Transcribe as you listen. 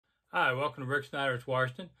Hi, welcome to Rick Snider's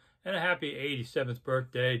Washington, and a happy 87th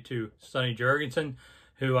birthday to Sonny Jurgensen,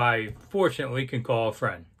 who I fortunately can call a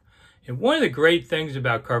friend. And one of the great things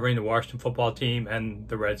about covering the Washington football team and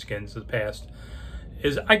the Redskins of the past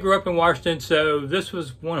is I grew up in Washington, so this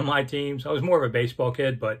was one of my teams. I was more of a baseball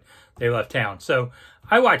kid, but they left town. So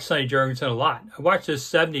I watched Sonny Jurgensen a lot. I watched his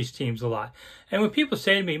 70s teams a lot. And when people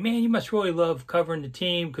say to me, man, you must really love covering the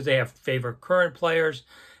team because they have favorite current players,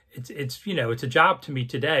 it's a job to me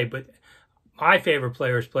today, but my favorite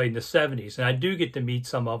players played in the 70s, and I do get to meet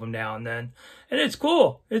some of them now and then. And it's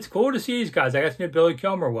cool. It's cool to see these guys. I got to know Billy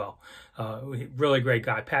Kilmer well. Really great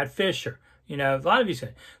guy. Pat Fisher. A lot of these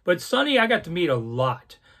guys. But Sonny, I got to meet a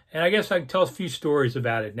lot. And I guess I can tell a few stories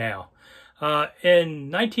about it now.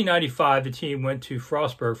 In 1995, the team went to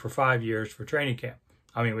Frostburg for 5 years for training camp.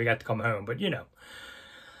 I mean, we got to come home, but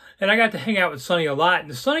And I got to hang out with Sonny a lot.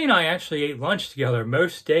 And Sonny and I actually ate lunch together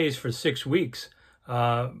most days for 6 weeks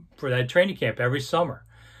for that training camp every summer.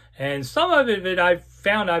 And some of it I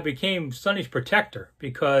found I became Sonny's protector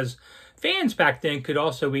because fans back then could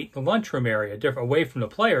also eat in the lunchroom area, different away from the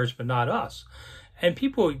players, but not us. And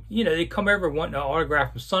people, they come over wanting an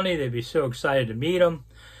autograph from Sonny. They'd be so excited to meet him.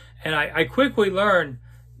 And I quickly learned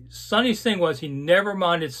Sonny's thing was he never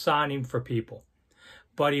minded signing for people,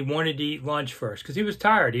 but he wanted to eat lunch first because he was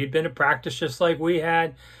tired. He'd been to practice just like we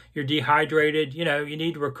had. You're dehydrated, you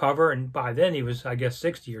need to recover. And by then he was, I guess,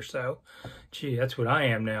 60 or so. Gee, that's what I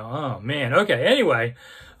am now. Oh, man. Okay, anyway.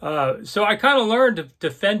 So I kind of learned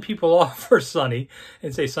to fend people off for Sonny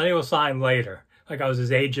and say, Sonny will sign later, like I was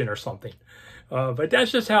his agent or something. But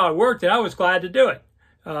that's just how it worked, and I was glad to do it.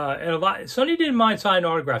 Sonny didn't mind signing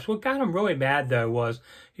autographs. What got him really mad, though, was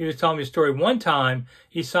he was telling me a story. One time,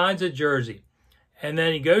 he signs a jersey, and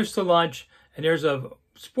then he goes to lunch, and there's a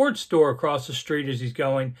sports store across the street as he's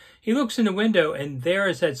going. He looks in the window, and there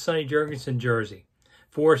is that Sonny Jurgensen jersey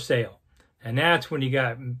for sale. And that's when he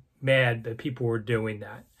got mad that people were doing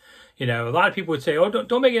that. A lot of people would say, oh,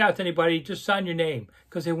 don't make it out to anybody. Just sign your name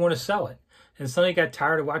because they want to sell it. And Sonny got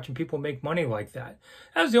tired of watching people make money like that.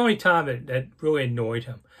 That was the only time that really annoyed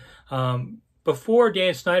him. Before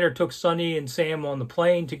Dan Snider took Sonny and Sam on the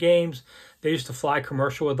plane to games, they used to fly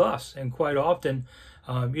commercial with us. And quite often,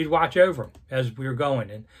 you'd watch over them as we were going.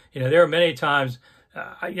 And, there were many times,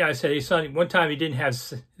 I said, hey, Sonny, one time they had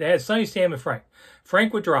Sonny, Sam, and Frank.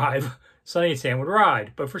 Frank would drive, Sonny and Sam would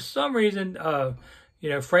ride. But for some reason,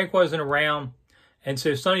 Frank wasn't around. And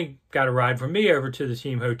so Sonny got a ride from me over to the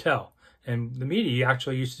team hotel. And the media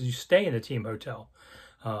actually used to stay in the team hotel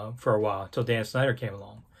for a while until Dan Snider came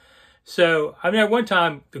along. So, at one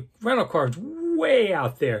time, the rental car was way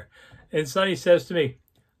out there. And Sonny says to me,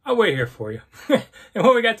 I'll wait here for you. And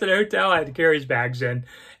when we got to the hotel, I had to carry his bags in.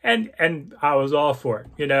 And I was all for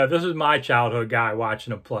it. This is my childhood guy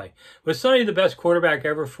watching him play. Was Sonny the best quarterback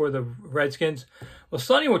ever for the Redskins? Well,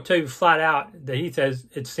 Sonny will tell you flat out that he says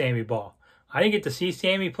it's Sammy Ball. I didn't get to see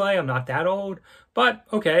Sammy play. I'm not that old. But,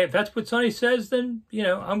 okay, if that's what Sonny says, then,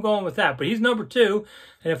 I'm going with that. But he's number two.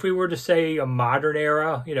 And if we were to say a modern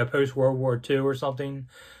era, post-World War II or something,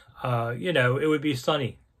 it would be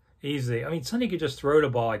Sonny easily. Sonny could just throw the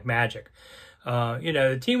ball like magic.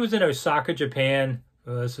 The team was in Osaka, Japan.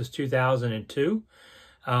 This is 2002.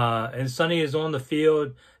 And Sonny is on the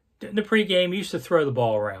field. In the pregame, he used to throw the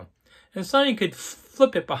ball around. And Sonny could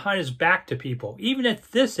flip it behind his back to people, even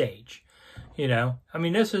at this age.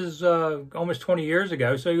 This is almost 20 years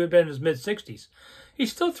ago, so he would have been in his mid-60s.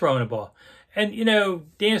 He's still throwing the ball. And,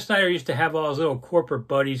 Dan Snider used to have all his little corporate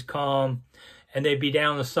buddies come, and they'd be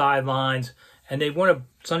down the sidelines, and they wanted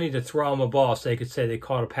Sonny to throw him a ball so they could say they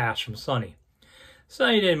caught a pass from Sonny.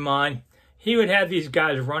 Sonny didn't mind. He would have these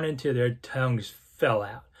guys run into their tongues fell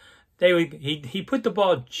out. He put the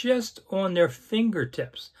ball just on their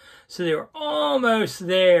fingertips. So they were almost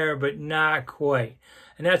there, but not quite.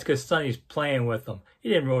 And that's because Sonny's playing with them. He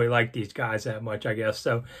didn't really like these guys that much, I guess.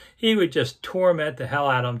 So he would just torment the hell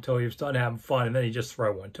out of them until he was done having fun, and then he'd just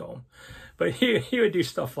throw one to them. But he would do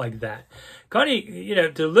stuff like that.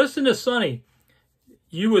 Sonny, to listen to Sonny,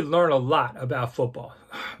 you would learn a lot about football.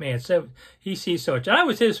 Oh, man, so he sees so much. And I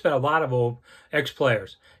would say this about a lot of old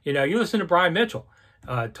ex-players. You listen to Brian Mitchell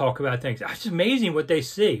talk about things. It's amazing what they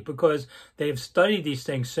see because they've studied these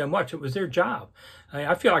things so much. It was their job.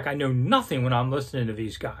 I feel like I know nothing when I'm listening to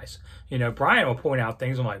these guys. Brian will point out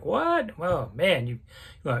things. I'm like, what? Well, man,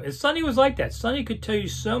 and Sonny was like that. Sonny could tell you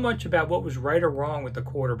so much about what was right or wrong with the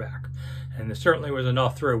quarterback. And there certainly was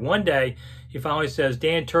enough through. One day, he finally says,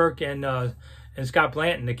 Dan Turk and Scott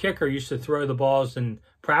Blanton, the kicker, used to throw the balls in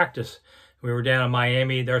practice. We were down in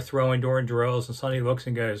Miami. They're throwing during drills, and Sonny looks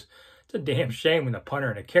and goes, It's a damn shame when the punter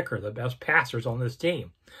and the kicker are the best passers on this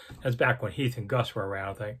team. That's back when Heath and Gus were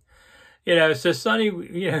around, I think. So Sonny,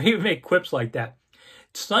 he would make quips like that.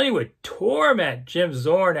 Sonny would torment Jim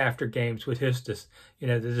Zorn after games with his,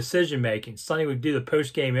 the decision making. Sonny would do the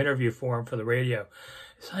post-game interview for him for the radio.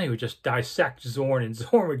 Sonny would just dissect Zorn, and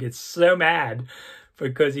Zorn would get so mad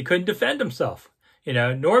because he couldn't defend himself.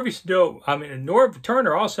 Norv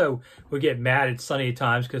Turner also would get mad at Sonny at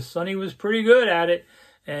times because Sonny was pretty good at it.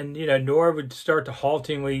 And, Norv would start to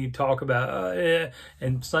haltingly talk about,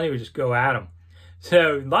 and Sonny would just go at him.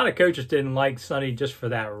 So a lot of coaches didn't like Sonny just for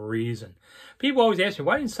that reason. People always ask me,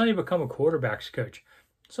 why didn't Sonny become a quarterback's coach?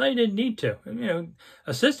 Sonny didn't need to.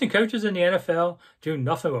 Assistant coaches in the NFL do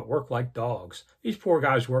nothing but work like dogs. These poor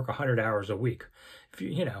guys work 100 hours a week.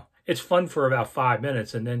 It's fun for about 5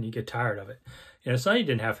 minutes, and then you get tired of it. Sonny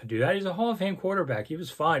didn't have to do that. He's a Hall of Fame quarterback. He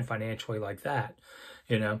was fine financially like that.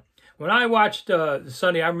 When I watched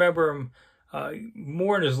Sonny, I remember him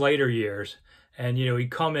more in his later years. And, he'd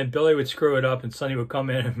come in, Billy would screw it up, and Sonny would come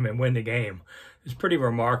in and win the game. It was pretty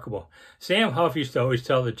remarkable. Sam Huff used to always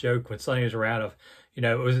tell the joke when Sonny was around of,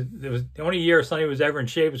 it was the only year Sonny was ever in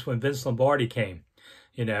shape was when Vince Lombardi came.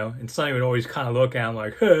 And Sonny would always kind of look at him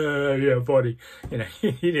like, yeah, buddy.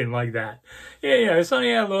 He didn't like that.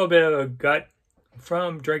 Sonny had a little bit of a gut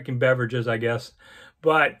from drinking beverages, I guess.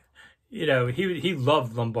 But, he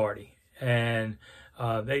loved Lombardi. And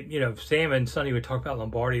Sam and Sonny would talk about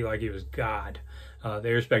Lombardi like he was God.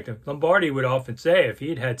 They respect him. Lombardi would often say if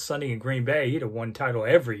he'd had Sonny in Green Bay, he'd have won title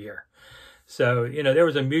every year. So, there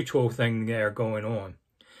was a mutual thing there going on.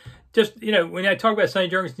 Just, when I talk about Sonny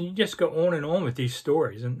Jurgensen, you just go on and on with these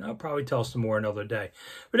stories, and I'll probably tell some more another day.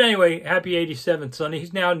 But anyway, happy 87th Sonny.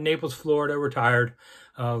 He's now in Naples, Florida, retired,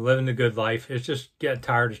 living the good life. It's just getting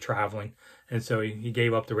tired of traveling, and so he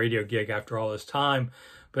gave up the radio gig after all this time.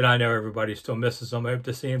 But I know everybody still misses him. I hope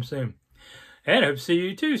to see him soon. And I hope to see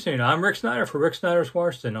you too soon. I'm Rick Snider for Rick Snider's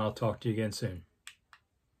Washington. I'll talk to you again soon.